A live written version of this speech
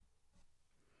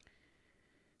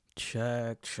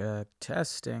Check.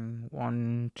 Testing.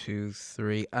 1, 2,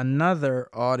 3. Another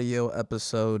audio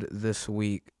episode this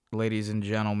week, ladies and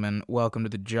gentlemen. Welcome to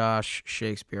the Josh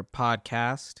Shakespeare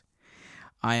podcast.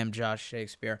 I am Josh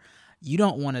Shakespeare. You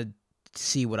don't want to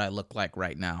see what I look like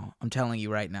right now. I'm telling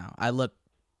you right now. I look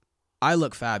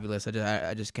fabulous.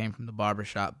 I just came from the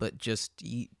barbershop, but just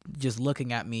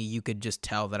looking at me, you could just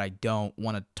tell that I don't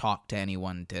want to talk to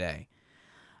anyone today.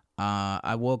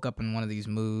 I woke up in one of these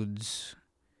moods.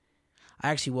 I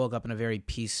actually woke up in a very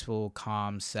peaceful,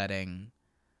 calm setting.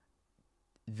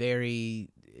 Today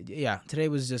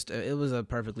was it was a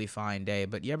perfectly fine day,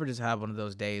 but you ever just have one of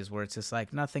those days where it's just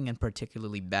like nothing in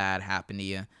particularly bad happened to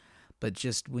you, but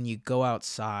just when you go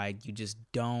outside, you just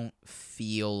don't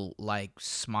feel like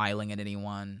smiling at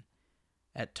anyone,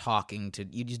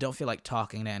 you just don't feel like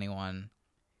talking to anyone.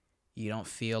 You don't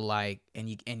feel like, and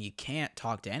you can't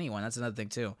talk to anyone. That's another thing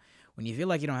too. When you feel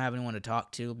like you don't have anyone to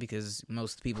talk to because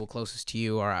most people closest to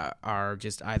you are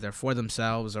just either for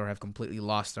themselves or have completely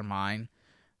lost their mind,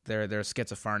 they're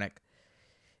schizophrenic.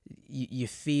 You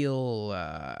feel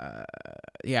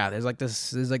there's like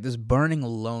this burning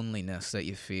loneliness that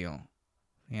you feel,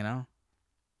 you know.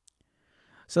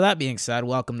 So that being said,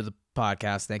 welcome to the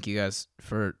podcast. Thank you guys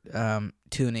for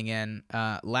tuning in.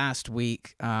 Last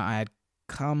week I had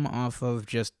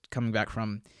coming back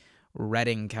from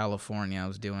Redding, California. I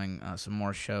was doing some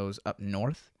more shows up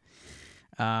north.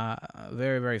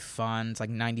 Very, very fun. It's like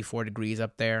 94 degrees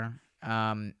up there.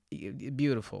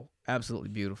 Beautiful. Absolutely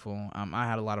beautiful. I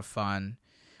had a lot of fun.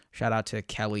 Shout out to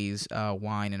Kelly's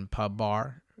Wine and Pub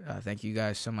Bar. Thank you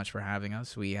guys so much for having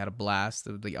us. We had a blast.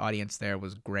 The audience there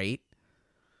was great.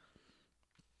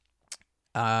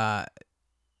 Primarily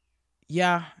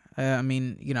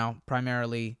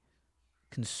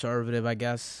conservative, I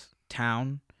guess,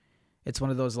 town. It's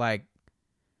one of those, like,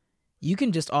 you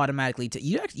can just automatically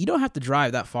you don't have to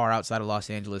drive that far outside of Los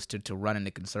Angeles to run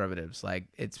into conservatives. Like,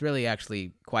 it's really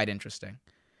actually quite interesting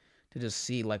to just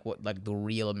see like what like the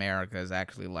real America is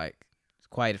actually like.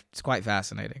 It's quite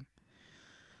fascinating.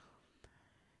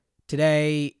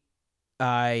 Today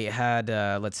I had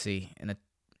I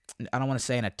don't want to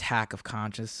say an attack of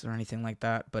conscience or anything like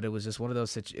that, but it was just one of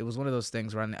those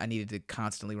things where I needed to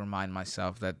constantly remind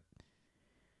myself that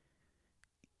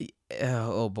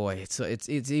oh boy, it's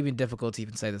even difficult to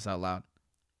even say this out loud.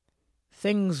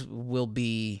 Things will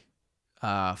be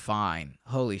fine.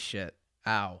 Holy shit.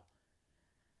 Ow.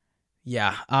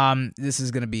 Yeah. This is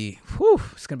gonna be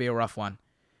it's gonna be a rough one.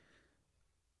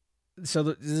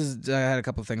 So I had a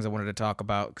couple of things I wanted to talk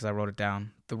about because I wrote it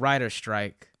down. The writer's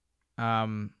strike.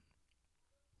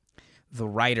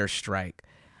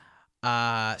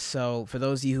 So for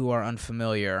those of you who are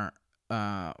unfamiliar,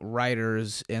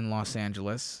 writers in Los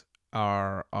Angeles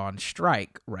are on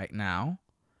strike right now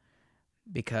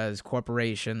because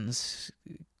corporate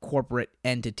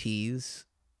entities,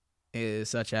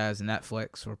 such as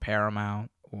Netflix or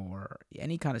Paramount or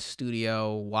any kind of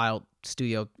wild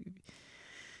studio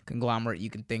conglomerate you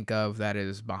can think of that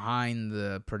is behind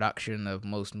the production of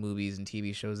most movies and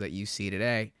TV shows that you see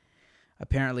today,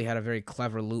 apparently had a very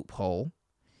clever loophole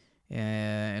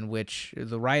in which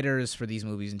the writers for these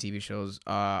movies and TV shows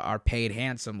are paid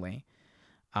handsomely,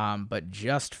 but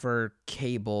just for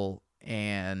cable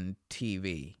and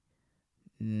TV,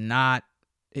 and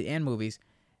movies,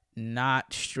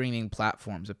 not streaming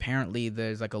platforms. Apparently,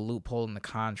 there's like a loophole in the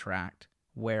contract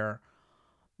where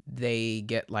they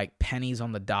get like pennies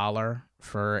on the dollar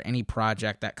for any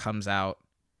project that comes out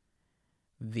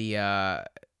via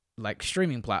like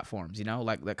streaming platforms,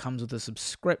 like that comes with a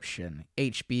subscription,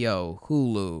 HBO,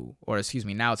 Hulu, or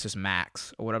now it's just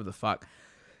Max or whatever the fuck.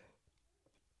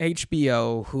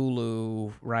 HBO,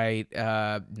 Hulu, right?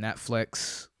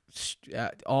 Netflix,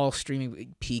 all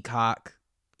streaming, Peacock,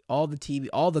 all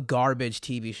the garbage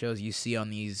TV shows you see on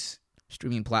these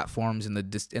streaming platforms and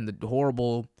the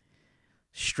horrible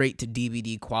straight to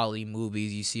DVD quality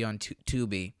movies you see on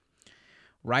Tubi.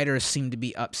 Writers seem to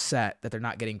be upset that they're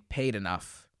not getting paid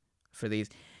enough for these.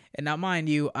 And now, mind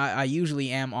you, I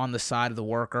usually am on the side of the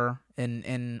worker,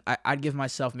 and I'd give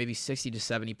myself maybe 60 to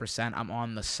 70%. I'm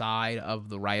on the side of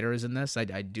the writers in this. I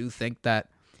do think that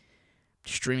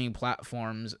streaming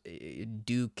platforms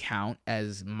do count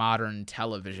as modern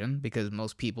television because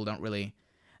most people don't really,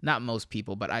 not most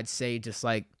people, but I'd say just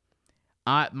like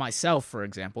myself, for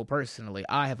example, personally,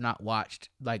 I have not watched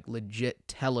like legit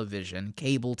television,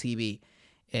 cable TV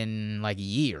in like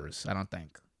years, I don't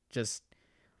think. Just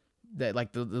that, like,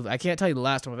 I can't tell you the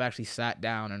last time I've actually sat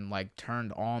down and like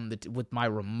turned on with my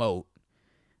remote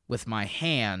with my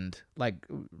hand, like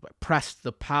pressed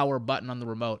the power button on the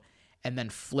remote and then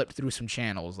flipped through some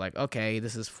channels. Like, okay,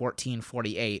 this is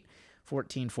 1448.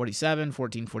 1447,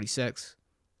 1446.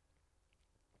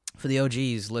 For the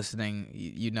OGs listening,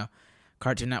 you know,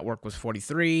 Cartoon Network was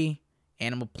 43,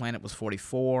 Animal Planet was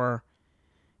 44,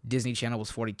 Disney Channel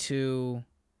was 42,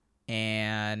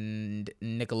 and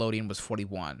Nickelodeon was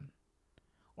 41.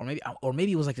 Or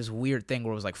maybe it was like this weird thing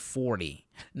where it was like 40.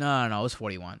 No, it was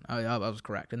 41. I was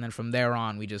correct. And then from there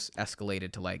on, we just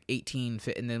escalated to like 18,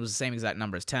 and then it was the same exact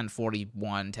numbers: 1041,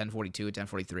 1042,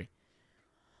 1043.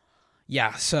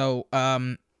 Yeah. So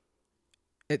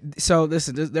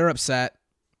they're upset.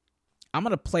 I'm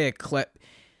gonna play a clip.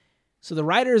 So the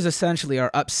writers essentially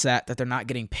are upset that they're not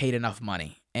getting paid enough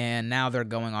money, and now they're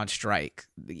going on strike.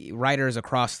 The writers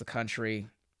across the country,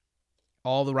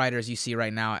 all the writers you see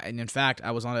right now, and in fact,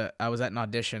 I was at an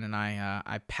audition, and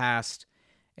I passed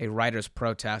a writers'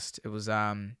 protest. It was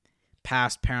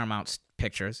past Paramount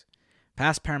Pictures,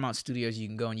 past Paramount Studios. You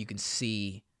can go and you can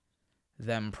see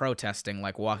them protesting,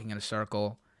 like walking in a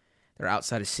circle. They're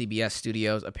outside of CBS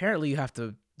Studios. Apparently, you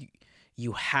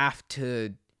have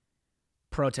to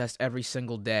protest every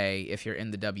single day if you're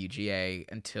in the WGA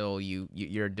until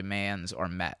your demands are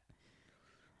met.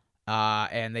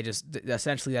 And they just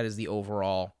essentially that is the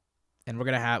overall. And we're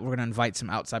gonna invite some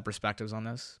outside perspectives on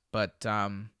this, but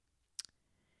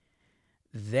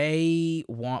they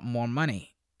want more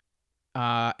money.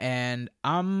 And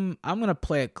I'm gonna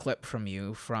play a clip from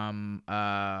you from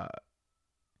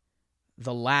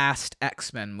the last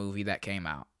X-Men movie that came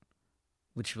out,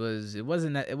 which was it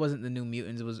wasn't the New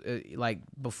Mutants. It was like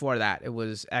before that. It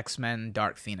was X-Men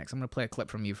Dark Phoenix. I'm gonna play a clip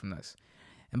from you from this.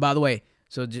 And by the way,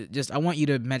 so just I want you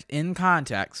to mention in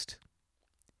context.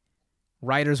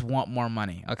 Writers want more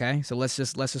money. Okay, so let's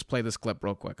just play this clip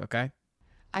real quick. Okay.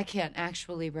 I can't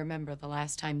actually remember the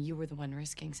last time you were the one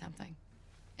risking something.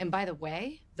 And by the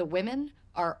way, the women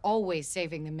are always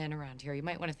saving the men around here. You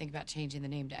might want to think about changing the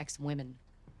name to X-Women.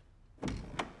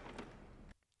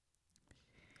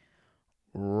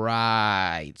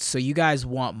 Right. So you guys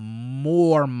want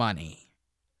more money.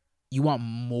 You want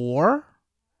more?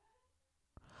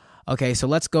 Okay, so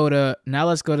let's do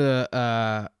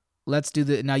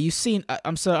the now you've seen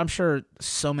I'm sure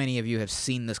so many of you have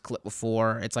seen this clip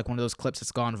before. It's like one of those clips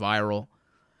that's gone viral.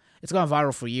 It's gone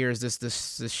viral for years.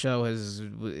 This show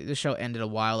ended a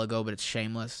while ago, but it's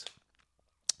Shameless.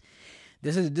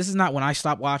 This is not when I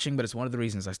stopped watching, but it's one of the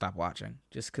reasons I stopped watching.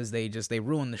 Just because they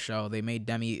ruined the show. They made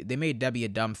Debbie a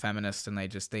dumb feminist, and they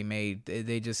just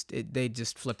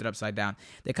flipped it upside down.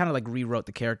 They kind of like rewrote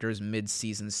the characters mid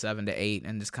season 7 to 8,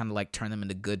 and just kind of like turned them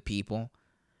into good people.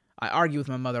 I argue with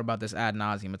my mother about this ad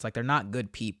nauseum. It's like they're not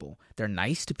good people. They're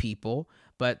nice to people,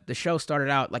 but the show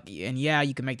started out like, and yeah,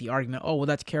 you can make the argument, oh, well,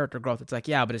 that's character growth. It's like,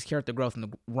 yeah, but it's character growth in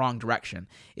the wrong direction.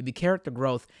 It'd be character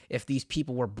growth if these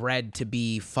people were bred to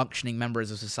be functioning members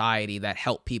of society that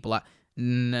help people out.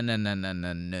 No.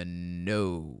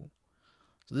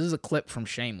 So this is a clip from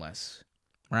Shameless,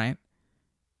 right?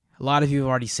 A lot of you have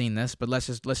already seen this, but let's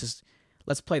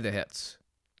play the hits.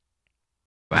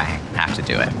 I have to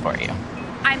do it for you.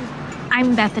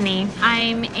 I'm Bethany.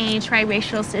 I'm a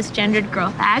triracial cisgendered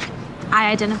growth ag. I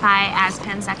identify as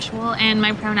pansexual, and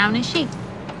my pronoun is she.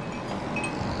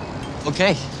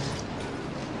 Okay.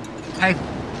 Hi,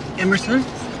 Emerson.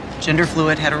 Gender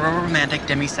fluid, hetero-romantic,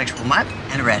 demisexual mutt,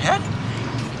 and a redhead.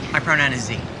 My pronoun is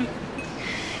Z.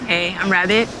 Hey, I'm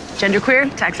Rabbit,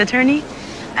 genderqueer, tax attorney.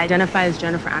 I identify as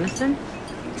Jennifer Aniston.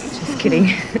 Just kidding.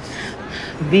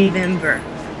 Vember.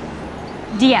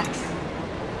 DX.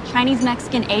 Chinese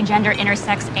Mexican agender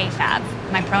intersex AFAB.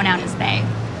 My pronoun is they.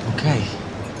 Okay.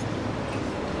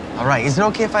 All right, is it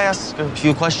okay if I ask a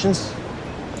few questions?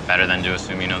 Better than to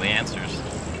assume you know the answers.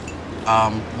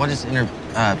 What is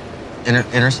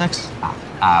intersex?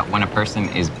 When a person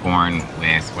is born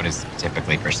with what is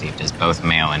typically perceived as both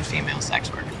male and female sex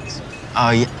organs.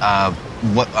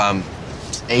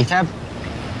 AFAB?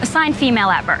 Assigned female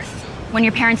at birth. When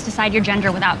your parents decide your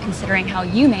gender without considering how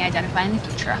you may identify in the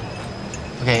future.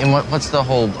 Okay, and what's the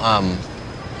whole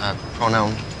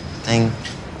pronoun thing?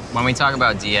 When we talk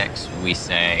about DX, we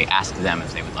say, ask them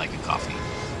if they would like a coffee.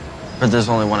 But there's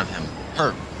only one of him.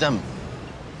 Her. Them.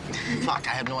 Fuck,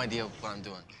 I have no idea what I'm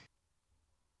doing.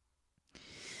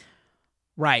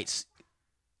 Right.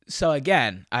 So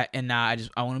again, I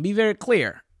want to be very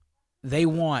clear. They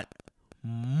want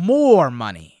more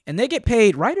money. And they get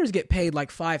paid, writers get paid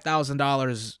like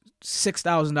 $5,000,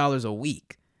 $6,000 a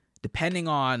week, depending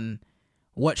on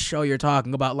what show you're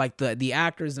talking about. Like the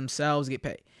actors themselves get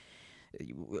paid.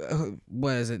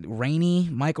 What is it?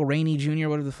 Michael Rainey Jr.,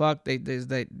 whatever the fuck. There's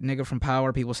that nigga from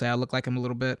Power. People say I look like him a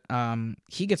little bit.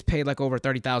 He gets paid like over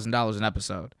 $30,000 an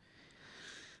episode.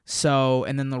 So,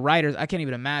 and then the writers, I can't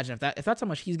even imagine if that's how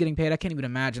much he's getting paid. I can't even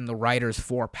imagine the writers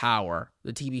for Power,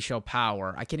 the TV show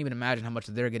Power. I can't even imagine how much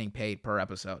they're getting paid per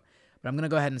episode. But I'm gonna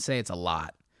go ahead and say it's a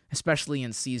lot, especially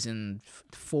in season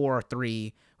 4 or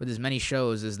 3, with as many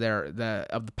shows as of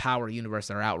the Power universe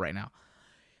that are out right now.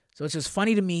 So it's just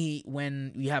funny to me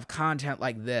when you have content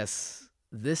like this.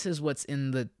 This is what's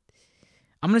in the.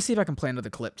 I'm gonna see if I can play another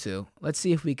clip too. Let's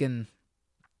see if we can.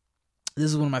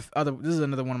 This is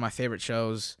another one of my favorite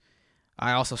shows.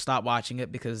 I also stopped watching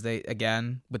it because they,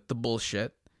 again, with the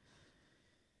bullshit.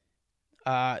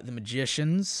 The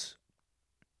Magicians.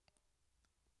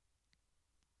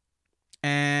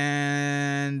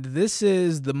 And this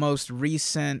is the most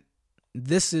recent.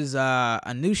 This is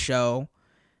a new show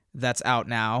that's out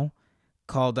now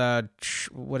called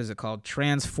what is it called?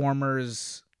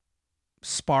 Transformers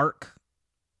Spark,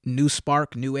 New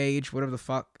Age, whatever the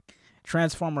fuck.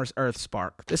 Transformers Earth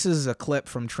Spark. This is a clip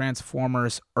from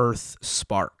Transformers Earth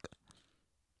Spark.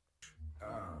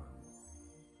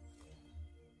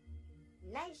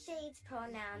 Nightshade's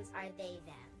pronouns are they,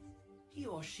 them. He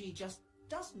or she just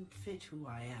doesn't fit who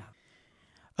I am.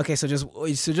 Okay, so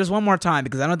just one more time,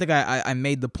 because I don't think I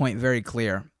made the point very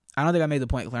clear. I don't think I made the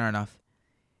point clear enough.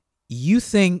 You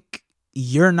think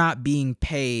you're not being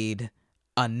paid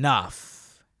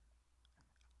enough.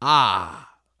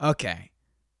 Okay.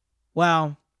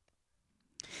 Well,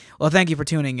 thank you for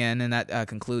tuning in, and that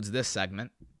concludes this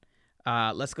segment.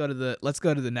 Let's go to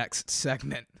the next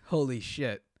segment. Holy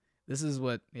shit. This is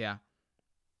what, yeah.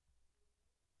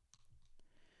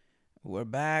 We're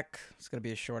back. It's going to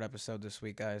be a short episode this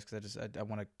week, guys, because I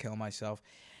want to kill myself.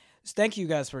 So thank you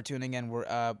guys for tuning in.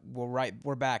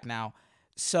 We're back now.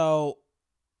 So,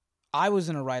 I was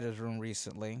in a writer's room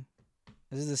recently.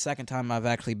 This is the second time I've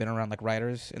actually been around like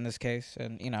writers in this case,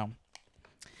 and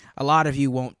a lot of you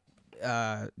won't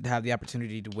have the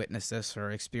opportunity to witness this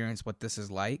or experience what this is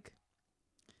like.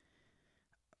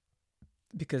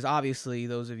 Because obviously,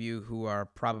 those of you who are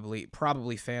probably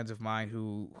fans of mine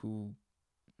who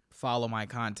follow my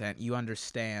content, you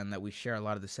understand that we share a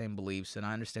lot of the same beliefs, and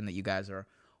I understand that you guys are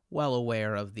well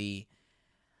aware of the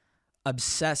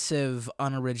obsessive,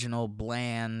 unoriginal,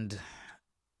 bland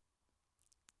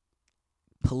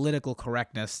political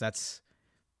correctness that's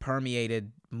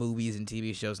permeated movies and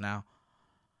TV shows now.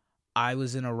 I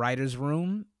was in a writer's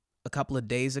room a couple of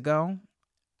days ago,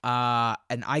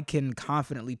 and I can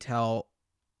confidently tell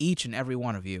each and every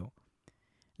one of you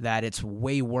that it's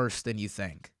way worse than you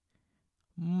think.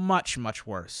 Much, much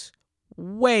worse.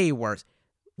 Way worse.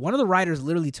 One of the writers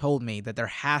literally told me that there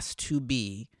has to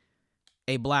be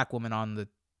a black woman on the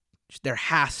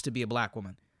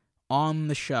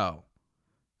show.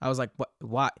 I was like, what?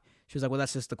 Why? She was like, well,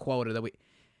 that's just the quota that we.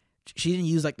 She didn't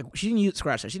use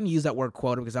that word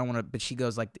quota because I want to. But she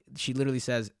goes like, she literally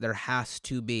says there has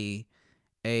to be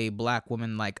a black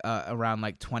woman like around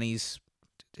like 20s,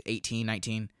 18,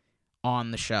 19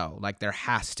 on the show. Like there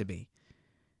has to be.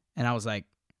 And I was like,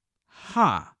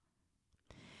 huh.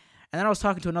 And then I was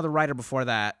talking to another writer before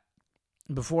that.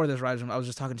 Before this writer's room, I was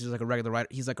just talking to like a regular writer.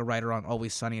 He's like a writer on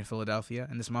Always Sunny in Philadelphia.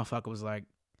 And this motherfucker was like,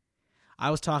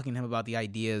 I was talking to him about the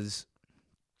ideas.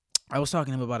 I was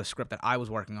talking to him about a script that I was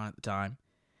working on at the time.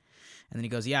 And then he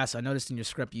goes, yeah, so I noticed in your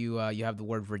script you have the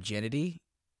word virginity.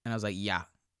 And I was like, yeah.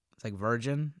 It's like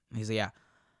virgin. And he's like, yeah.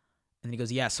 And he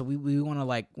goes, yeah, so we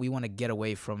want to get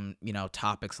away from,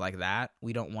 topics like that.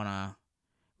 We don't want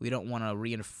to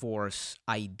reinforce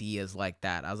ideas like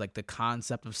that. I was like, the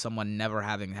concept of someone never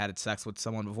having had sex with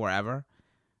someone before ever,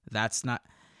 that's not.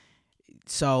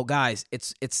 So guys,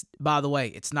 it's by the way,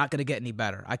 it's not going to get any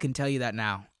better. I can tell you that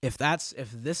now. If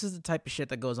this is the type of shit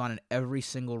that goes on in every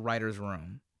single writer's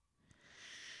room,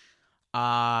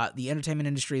 the entertainment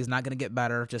industry is not going to get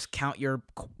better. Just count your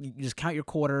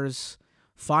quarters.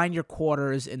 Find your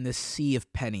quarters in this sea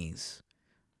of pennies.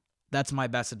 That's my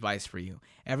best advice for you.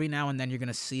 Every now and then you're going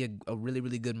to see a really,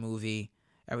 really good movie.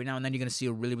 Every now and then you're going to see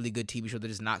a really, really good TV show that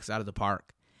just knocks out of the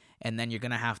park. And then you're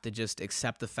going to have to just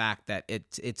accept the fact that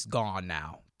it's gone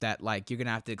now. That like you're going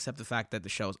to have to accept the fact that the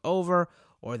show's over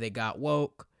or they got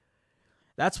woke.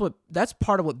 That's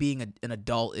part of what being an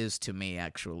adult is to me,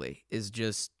 actually, is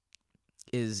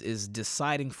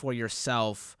deciding for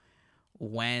yourself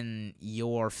when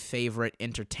your favorite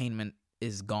entertainment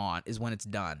is gone, is when it's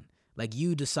done. Like,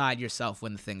 you decide yourself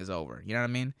when the thing is over. You know what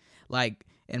I mean? Like,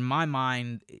 in my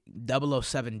mind,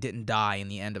 007 didn't die in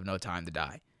the end of No Time to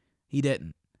Die. He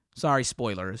didn't. Sorry,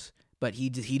 spoilers, but he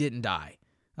didn't die.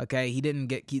 Okay?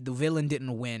 The villain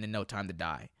didn't win in No Time to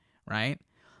Die, right?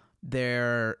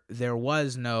 There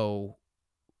was no...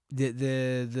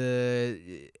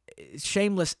 The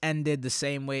Shameless ended the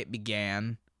same way it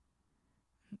began.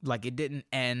 Like, it didn't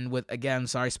end with, again,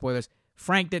 sorry, spoilers,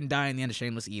 Frank didn't die in the end of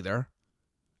Shameless either.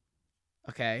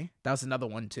 Okay, that was another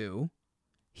one too.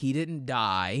 He didn't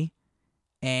die,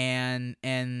 and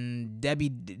Debbie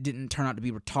didn't turn out to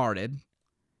be retarded.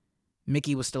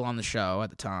 Mickey was still on the show at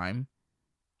the time.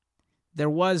 There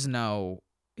was none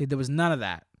of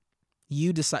that.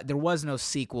 There was no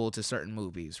sequel to certain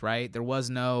movies, right? There was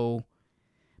no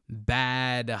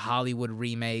bad Hollywood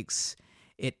remakes.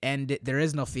 It ended. There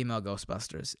is no female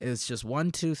Ghostbusters. It's just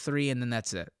 1, 2, 3, and then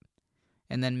that's it.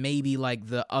 And then maybe like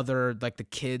the other, like the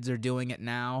kids are doing it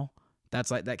now.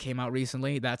 That came out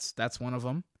recently. That's one of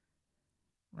them,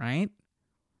 right?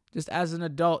 Just as an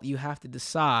adult, you have to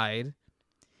decide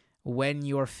when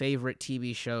your favorite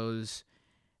TV shows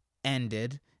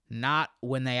ended, not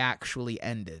when they actually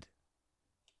ended.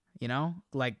 You know,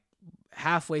 like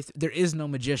halfway through, there is no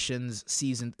Magicians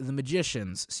season. The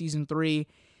Magicians season 3,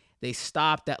 they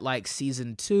stopped at like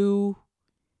season 2,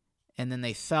 and then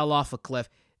they fell off a cliff.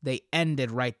 They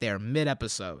ended right there,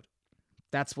 mid-episode.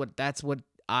 That's what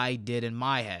I did in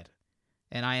my head,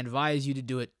 and I advise you to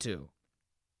do it too.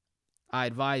 I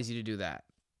advise you to do that.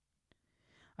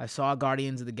 I saw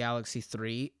Guardians of the Galaxy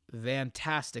 3,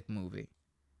 fantastic movie.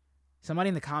 Somebody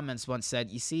in the comments once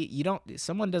said,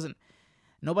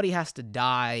 nobody has to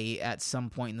die at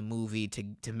some point in the movie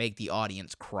to make the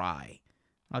audience cry.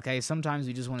 Okay, sometimes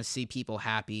we just want to see people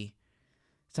happy.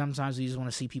 Sometimes we just want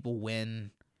to see people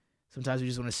win. Sometimes we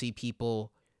just want to see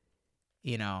people,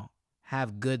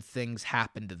 have good things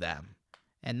happen to them.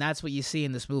 And that's what you see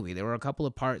in this movie. There were a couple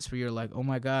of parts where you're like, oh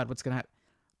my God, what's going to happen?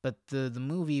 But the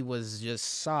movie was just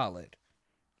solid.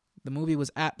 The movie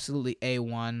was absolutely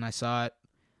A1. I saw it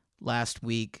last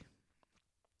week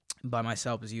by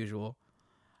myself as usual.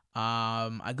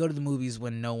 I go to the movies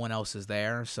when no one else is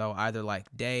there. So either like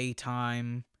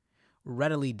daytime,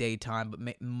 readily daytime,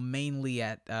 but mainly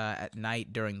at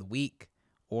night during the week,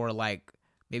 or like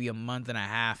maybe a month and a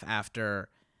half after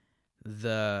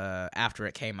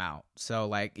it came out. So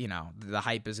like, the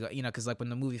hype is, because like when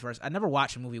the movie I never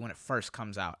watch a movie when it first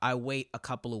comes out. I wait a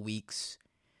couple of weeks,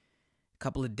 a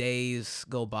couple of days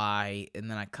go by,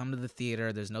 and then I come to the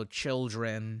theater. There's no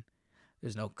children,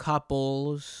 there's no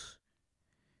couples,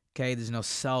 okay, there's no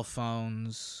cell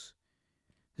phones,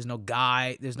 there's no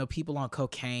people on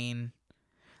cocaine,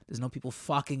 there's no people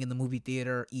fucking in the movie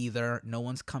theater either. No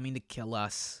one's coming to kill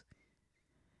us.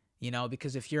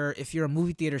 Because if you're a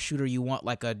movie theater shooter, you want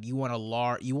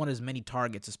as many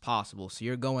targets as possible. So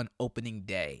you're going opening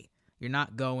day. You're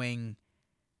not going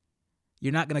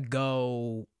to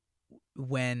go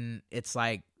when it's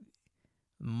like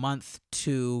month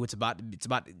 2. It's about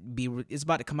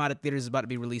to come out of theaters. It's about to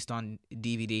be released on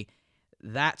DVD.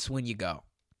 That's when you go.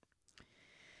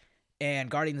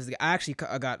 And Guardians, I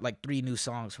got like 3 new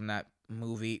songs from that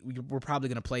movie. We're probably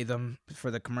going to play them for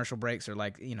the commercial breaks, or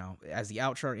like, as the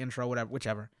outro, intro,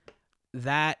 whichever.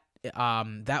 That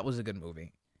was a good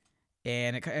movie.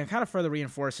 And it kind of further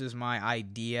reinforces my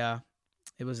idea.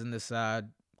 It was in this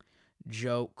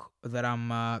joke that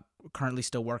I'm currently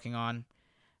still working on.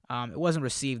 It wasn't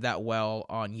received that well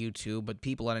on YouTube, but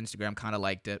people on Instagram kind of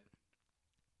liked it.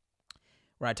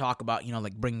 Where I talk about,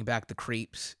 like bringing back the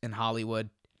creeps in Hollywood,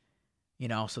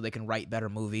 so they can write better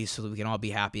movies so that we can all be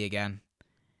happy again.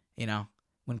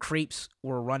 When creeps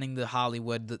were running the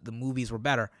Hollywood, the movies were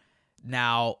better.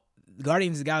 Now,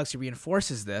 Guardians of the Galaxy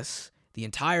reinforces this, the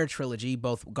entire trilogy,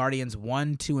 both Guardians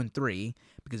 1, 2, and 3,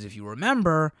 because if you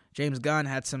remember, James Gunn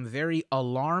had some very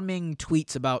alarming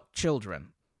tweets about children.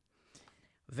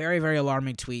 Very, very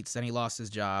alarming tweets, then he lost his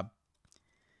job.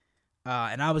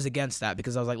 And I was against that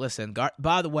because I was like, listen,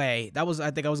 by the way, I was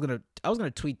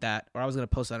gonna tweet that, or I was gonna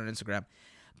post that on Instagram.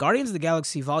 Guardians of the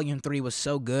Galaxy Volume 3 was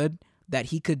so good that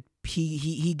he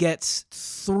gets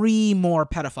 3 more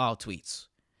pedophile tweets.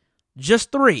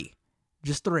 Just 3.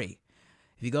 Just 3.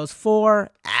 If he goes 4,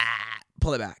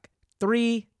 pull it back.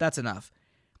 3, that's enough.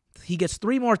 He gets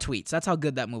 3 more tweets. That's how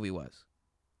good that movie was.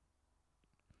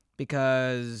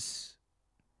 Because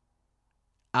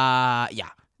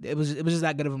It was just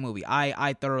that good of a movie.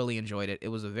 I thoroughly enjoyed it. It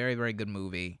was a very, very good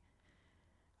movie.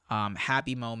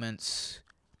 Happy moments,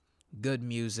 good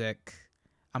music.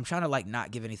 I'm trying to like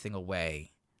not give anything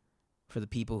away for the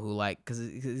people who like, because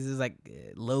this is like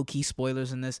low key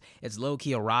spoilers in this. It's low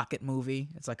key a Rocket movie.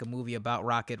 It's like a movie about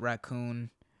Rocket Raccoon.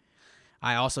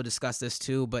 I also discussed this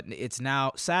too, but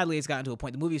sadly it's gotten to a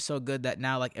point. The movie is so good that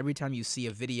now like every time you see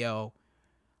a video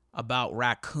about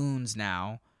raccoons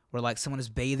now, where like someone is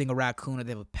bathing a raccoon, or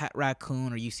they have a pet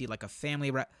raccoon, or you see like a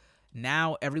family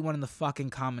now everyone in the fucking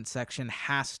comment section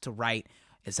has to write,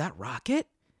 is that Rocket?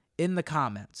 In the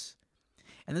comments.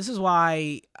 And this is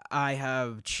why I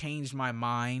have changed my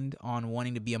mind on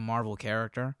wanting to be a Marvel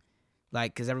character.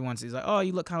 Like, because everyone's like, oh,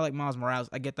 you look kind of like Miles Morales.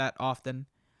 I get that often.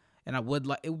 And it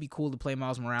would be cool to play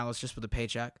Miles Morales just for the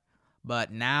paycheck.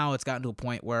 But now it's gotten to a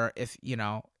point where if,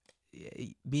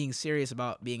 being serious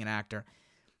about being an actor,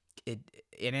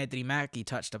 and Anthony Mackie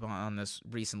touched upon this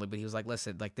recently, but he was like,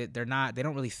 listen, like they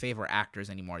don't really favor actors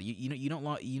anymore. You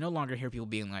no longer hear people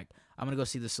being like, I'm going to go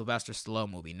see the Sylvester Stallone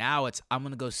movie. Now it's, I'm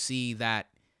going to see that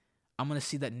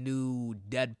new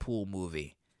Deadpool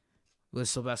movie with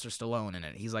Sylvester Stallone in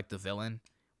it. He's like the villain.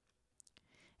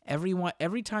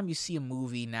 Every time you see a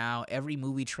movie now, every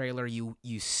movie trailer you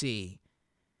see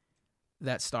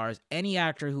that stars any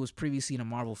actor who was previously in a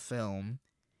Marvel film,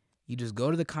 you just go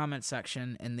to the comment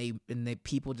section and they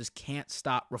people just can't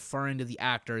stop referring to the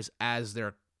actors as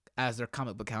their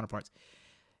comic book counterparts.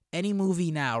 Any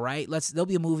movie now, right? There'll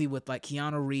be a movie with like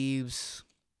Keanu Reeves,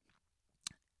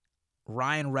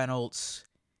 Ryan Reynolds,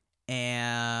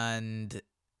 and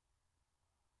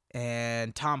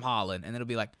Tom Holland, and it'll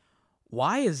be like,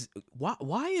 why is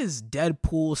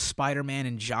Deadpool, Spider-Man,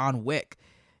 and John Wick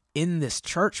in this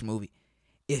church movie?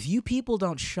 If you people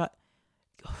don't shut,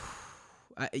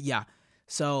 yeah.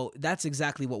 So that's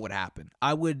exactly what would happen.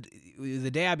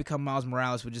 The day I become Miles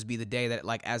Morales would just be the day that,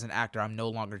 like, as an actor, I'm no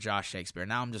longer Josh Shakespeare.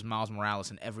 Now I'm just Miles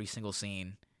Morales in every single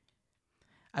scene.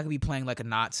 I could be playing like a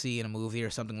Nazi in a movie or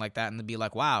something like that, and they'd be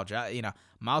like, "Wow,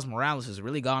 Miles Morales has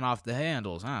really gone off the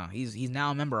handles, huh? He's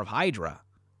now a member of Hydra."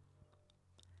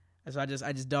 So I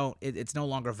just don't. It's no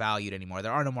longer valued anymore.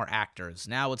 There are no more actors.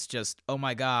 Now it's just, oh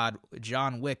my God,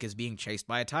 John Wick is being chased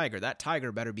by a tiger. That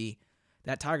tiger better be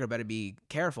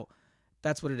careful.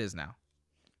 That's what it is now.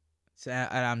 So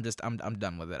I'm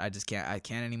done with it. I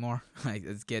can't anymore. I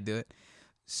just can't do it.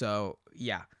 So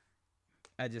yeah,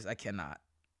 I cannot.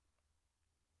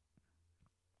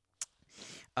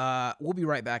 We'll be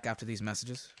right back after these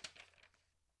messages.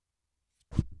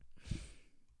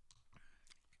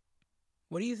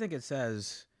 What do you think it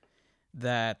says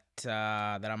that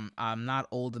I'm not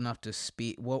old enough to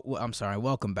speak? I'm sorry.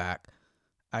 Welcome back.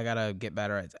 I gotta get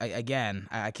better at. I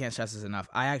can't stress this enough.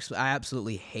 I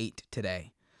absolutely hate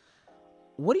today.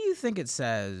 What do you think it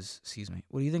says? Excuse me.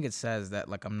 What do you think it says that,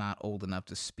 like, I'm not old enough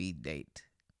to speed date?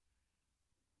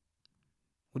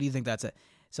 What do you think that's it?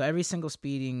 So every single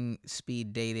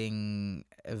speed dating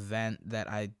event that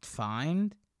I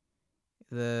find,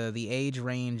 the age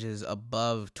range is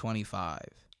above 25.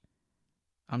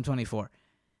 I'm 24.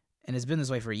 And it's been this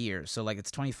way for years. So, like,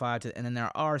 it's 25 and then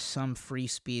there are some free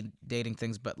speed dating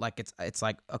things, but, like, it's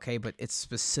like, okay, but it's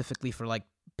specifically for, like,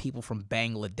 people from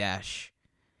Bangladesh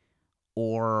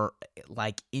or,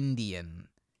 like, Indian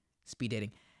speed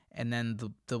dating. And then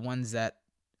the ones that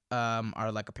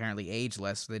are, like, apparently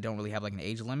ageless, so they don't really have, like, an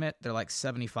age limit, they're like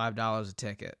 $75 a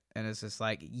ticket. And it's just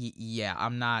like, yeah,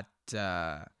 I'm not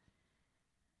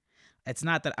it's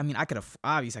not that, I mean, I could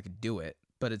do it,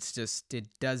 but it's just, it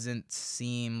doesn't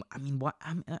seem, I mean, what,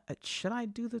 should I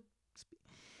do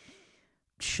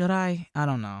should I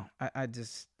don't know. I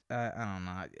don't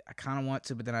know. I kind of want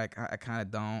to, but then I kind of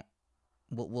don't.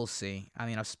 We'll see. I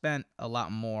mean, I've spent a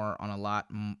lot more on a lot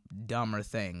dumber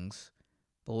things,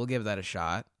 but we'll give that a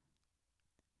shot.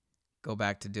 Go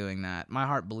back to doing that. My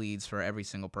heart bleeds for every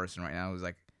single person right now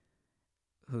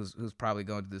who's probably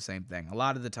going through the same thing. A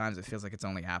lot of the times it feels like it's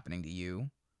only happening to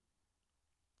you.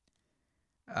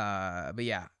 But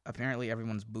yeah, apparently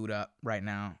everyone's booed up right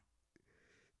now.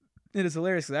 It is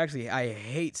hilarious because actually I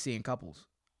hate seeing couples.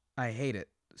 I hate it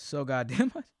so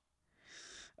goddamn much.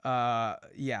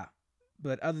 Yeah.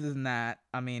 But other than that,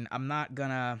 I mean, I'm not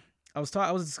gonna. I was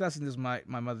discussing this with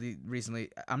my mother recently.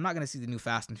 I'm not gonna see the new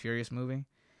Fast and Furious movie.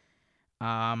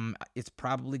 It's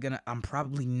probably I'm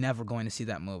probably never going to see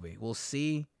that movie. We'll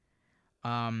see.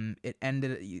 It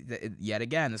ended yet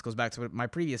again. This goes back to my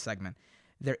previous segment.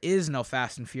 There is no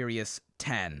Fast and Furious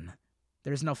 10.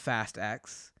 There's no Fast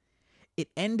X. It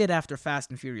ended after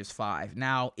Fast and Furious 5.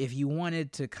 Now, if you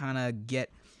wanted to kind of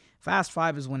get Fast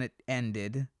 5 is when it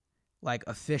ended, like,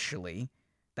 officially.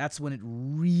 That's when it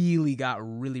really got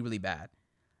really, really bad.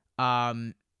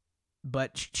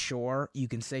 But sure, you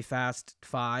can say Fast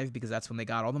 5 because that's when they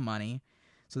got all the money.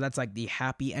 So that's like the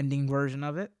happy ending version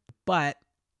of it. But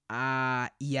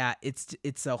yeah, it's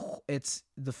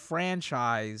the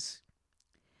franchise.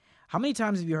 How many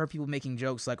times have you heard people making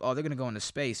jokes like, "Oh, they're going to go into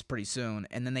space pretty soon,"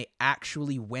 and then they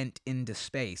actually went into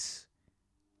space?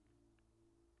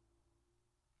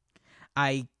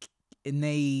 And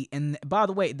by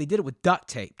the way, they did it with duct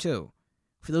tape too.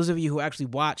 For those of you who actually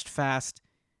watched Fast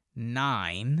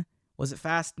 9, was it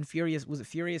Fast and Furious? Was it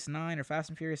Furious 9 or Fast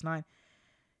and Furious 9?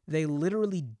 They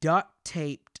literally duct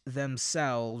taped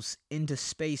themselves into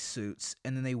spacesuits,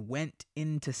 and then they went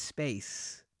into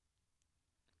space.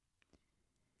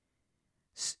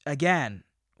 Again,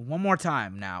 one more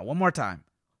time.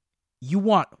 You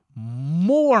want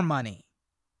more money.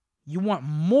 You want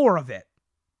more of it.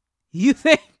 You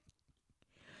think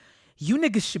you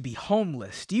niggas should be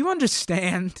homeless. Do you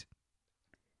understand?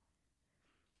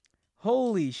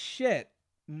 Holy shit.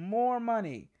 More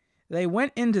money. They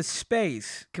went into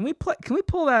space. Can we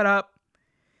pull that up?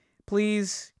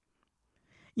 Please.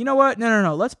 You know what?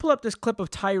 No. Let's pull up this clip of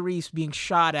Tyrese being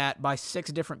shot at by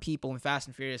 6 different people in Fast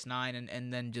and Furious 9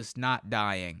 and then just not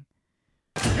dying.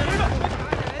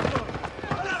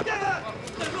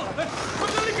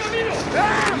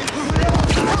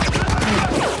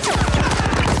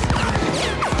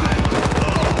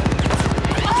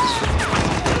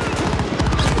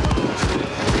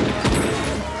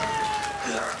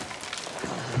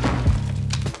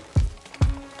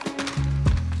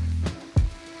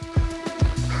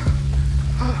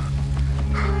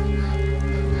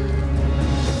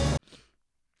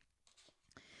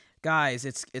 Guys,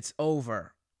 it's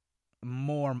over.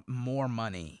 More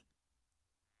money.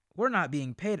 We're not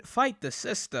being paid. Fight the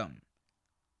system.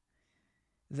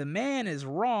 The man is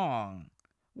wrong.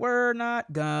 We're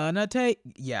not gonna take.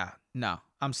 Yeah, no,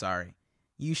 I'm sorry.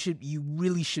 You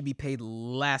really should be paid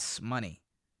less money.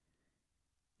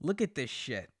 Look at this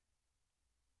shit.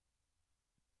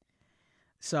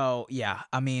 So, yeah,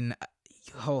 I mean,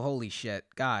 holy shit.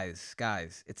 Guys,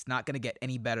 it's not gonna get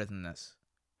any better than this.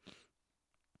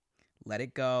 Let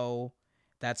it go.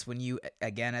 That's when you,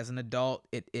 again, as an adult,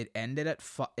 it ended at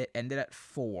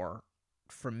 4.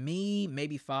 For me,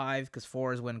 maybe 5, because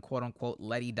 4 is when, quote unquote,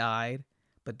 Letty died.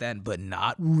 But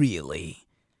not really.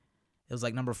 It was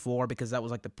like number 4 because that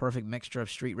was like the perfect mixture of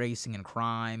street racing and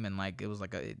crime, and like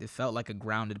it felt like a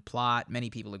grounded plot. Many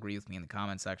people agree with me in the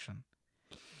comment section.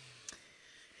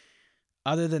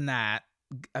 Other than that,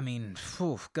 I mean,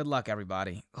 good luck,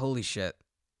 everybody. Holy shit.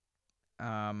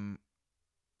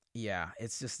 Yeah,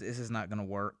 it's just, this is not gonna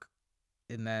work.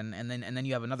 And then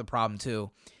you have another problem too.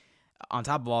 On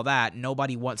top of all that,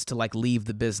 nobody wants to like leave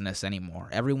the business anymore.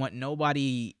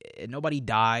 Nobody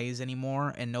dies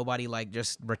anymore, and nobody like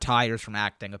just retires from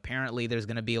acting. Apparently, there's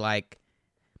gonna be like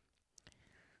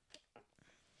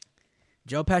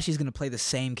Joe Pesci's gonna play the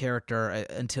same character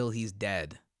until he's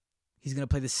dead. He's gonna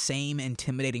play the same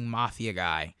intimidating mafia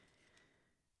guy.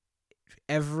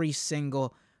 Every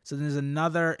single. So there's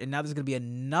another, and now there's going to be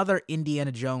another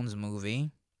Indiana Jones movie.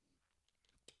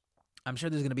 I'm sure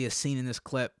there's going to be a scene in this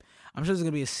clip. I'm sure there's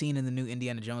going to be a scene in the new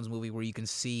Indiana Jones movie where you can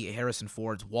see Harrison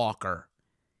Ford's walker,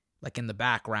 like in the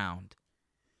background.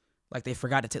 Like they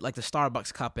forgot to take, like the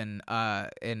Starbucks cup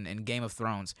in Game of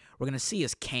Thrones. We're going to see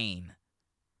his cane.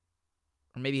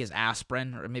 Or maybe his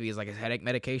aspirin, or maybe his like his headache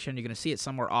medication. You're going to see it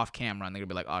somewhere off camera, and they're going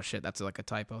to be like, oh shit, that's like a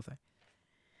typo thing.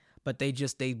 But they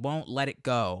won't let it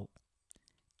go.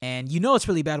 And you know it's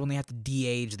really bad when they have to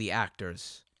de-age the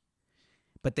actors.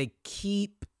 But they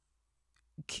keep,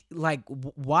 like,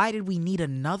 why did we need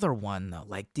another one, though?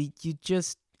 Like, did you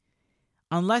just,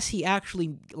 unless he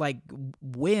actually, like,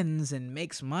 wins and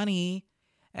makes money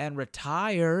and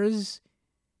retires,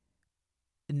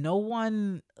 no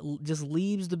one just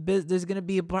leaves the business.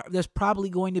 There's probably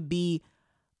going to be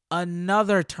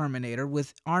another Terminator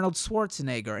with Arnold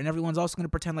Schwarzenegger, and everyone's also going to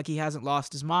pretend like he hasn't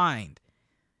lost his mind.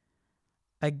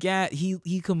 Again,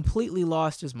 he completely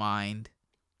lost his mind.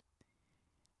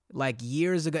 Like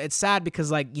years ago, it's sad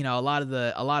because like, you know, a lot of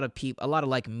like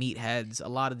meatheads, a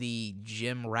lot of the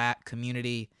gym rat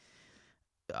community,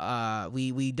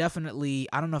 we definitely,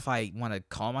 I don't know if I want to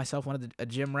call myself a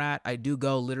gym rat. I do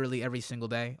go literally every single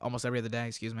day, almost every other day,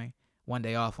 excuse me. One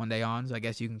day off, one day on, so I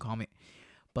guess you can call me.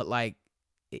 But like,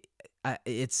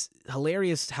 it's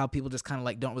hilarious how people just kind of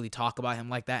like don't really talk about him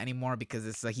like that anymore, because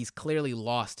it's like he's clearly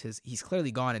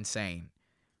gone insane.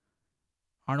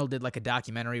 Arnold did like a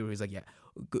documentary where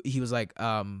he was like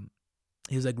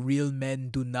real men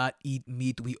do not eat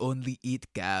meat, we only eat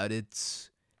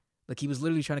carrots. Like he was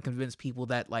literally trying to convince people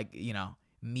that, like, you know,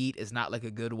 meat is not like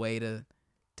a good way to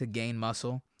gain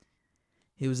muscle.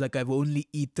 He was like, I've only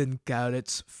eaten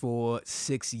carrots for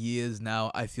 6 years now,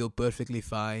 I feel perfectly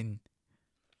fine.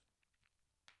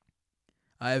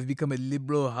 I have become a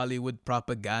liberal Hollywood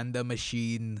propaganda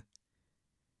machine.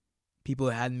 People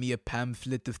hand me a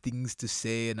pamphlet of things to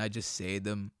say, and I just say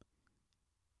them.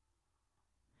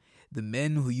 The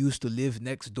men who used to live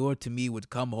next door to me would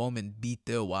come home and beat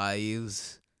their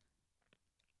wives.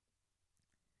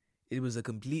 It was a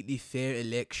completely fair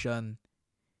election.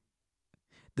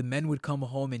 The men would come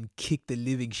home and kick the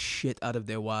living shit out of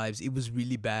their wives. It was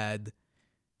really bad.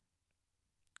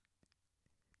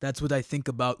 That's what I think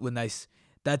about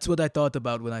that's what I thought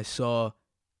about when I saw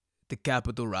the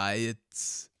Capitol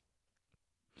riots.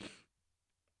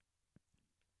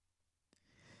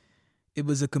 It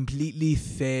was a completely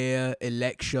fair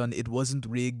election. It wasn't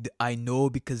rigged. I know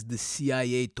because the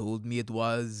CIA told me it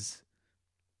was.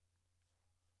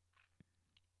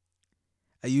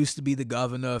 I used to be the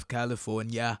governor of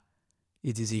California.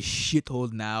 It is a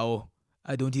shithole now.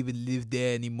 I don't even live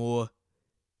there anymore.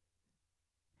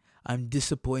 I'm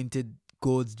disappointed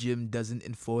Gold's Gym doesn't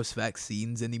enforce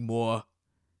vaccines anymore.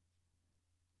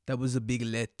 That was a big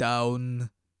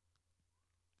letdown.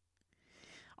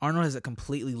 Arnold has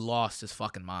completely lost his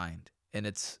fucking mind. And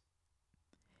it's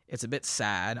a bit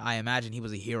sad. I imagine he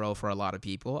was a hero for a lot of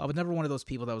people. I was never one of those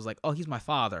people that was like, oh, he's my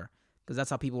father. Because that's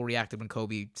how people reacted when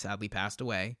Kobe sadly passed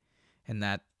away. And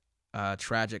that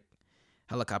tragic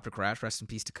helicopter crash. Rest in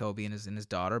peace to Kobe and his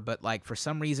daughter. But like for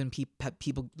some reason,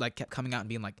 people like kept coming out and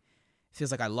being like, it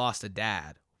feels like I lost a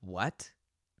dad. What?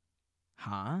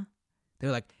 Huh? They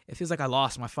were like, it feels like I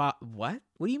lost my father. What?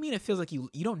 What do you mean it feels like you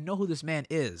don't know who this man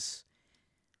is?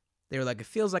 They were like, it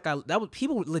feels like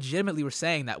people legitimately were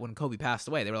saying that when Kobe passed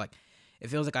away. They were like, it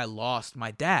feels like I lost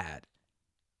my dad.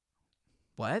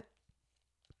 What?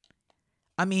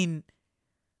 I mean,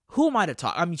 who am I to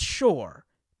talk? I mean, sure.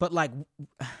 But like,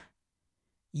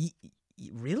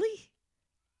 really?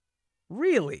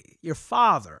 Really? Your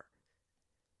father?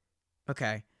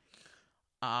 Okay.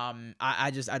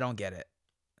 I don't get it.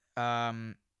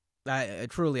 I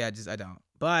don't.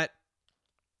 But,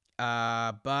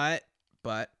 I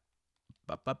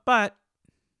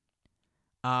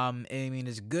mean,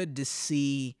 it's good to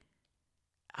see.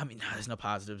 I mean, there's no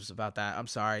positives about that. I'm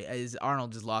sorry.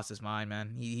 Arnold just lost his mind,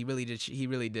 man. He really did. He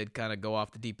really did kind of go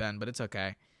off the deep end, but it's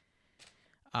okay.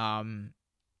 Yeah.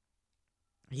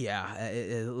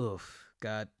 Oof,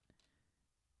 God.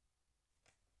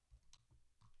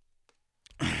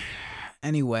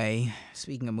 Anyway,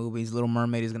 speaking of movies, Little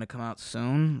Mermaid is gonna come out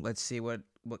soon. Let's see what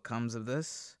comes of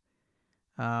this.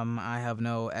 I have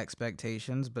no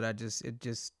expectations, but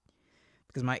because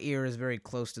my ear is very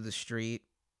close to the street.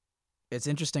 It's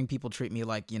interesting people treat me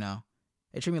like, they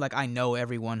treat me like I know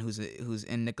everyone who's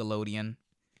in Nickelodeon.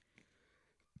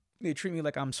 They treat me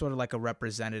like I'm sort of like a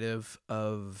representative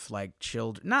of like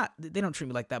children. They don't treat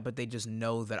me like that, but they just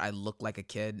know that I look like a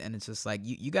kid, and it's just like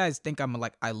you guys think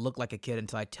I look like a kid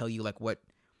until I tell you like what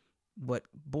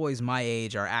boys my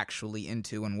age are actually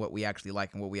into and what we actually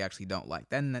like and what we actually don't like.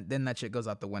 Then that shit goes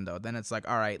out the window. Then it's like,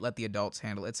 all right, let the adults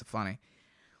handle it. It's funny.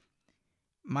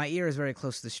 My ear is very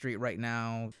close to the street right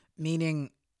now,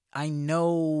 meaning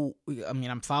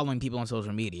I'm following people on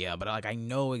social media, but like I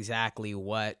know exactly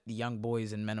what young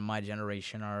boys and men of my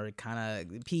generation are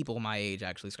kind of people my age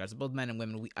actually, both men and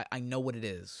women. I know what it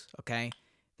is. Okay,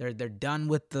 they're done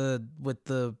with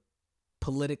the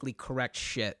politically correct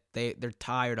shit. They're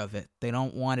tired of it. They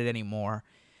don't want it anymore.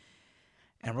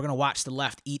 And we're gonna watch the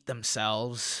left eat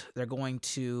themselves. They're going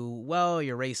to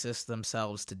you're racist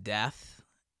themselves to death.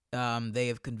 They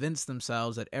have convinced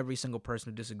themselves that every single person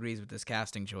who disagrees with this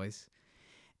casting choice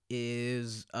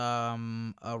is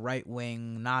a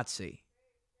right-wing Nazi.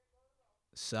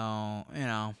 So,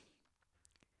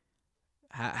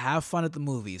 have fun at the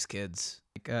movies, kids.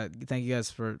 Thank you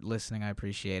guys for listening. I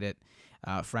appreciate it.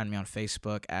 Friend me on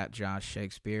Facebook at Josh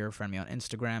Shakespeare. Friend me on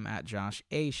Instagram at Josh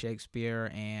A. Shakespeare.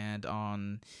 And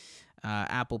on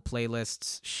Apple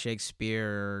playlists,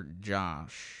 Shakespeare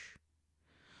Josh.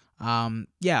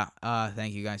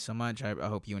 Thank you guys so much. I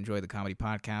hope you enjoyed the comedy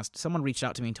podcast. Someone reached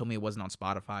out to me and told me it wasn't on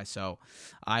Spotify, so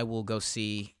I will go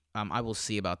see. I will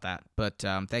see about that. But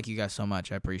thank you guys so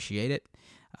much. I appreciate it.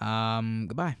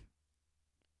 Goodbye.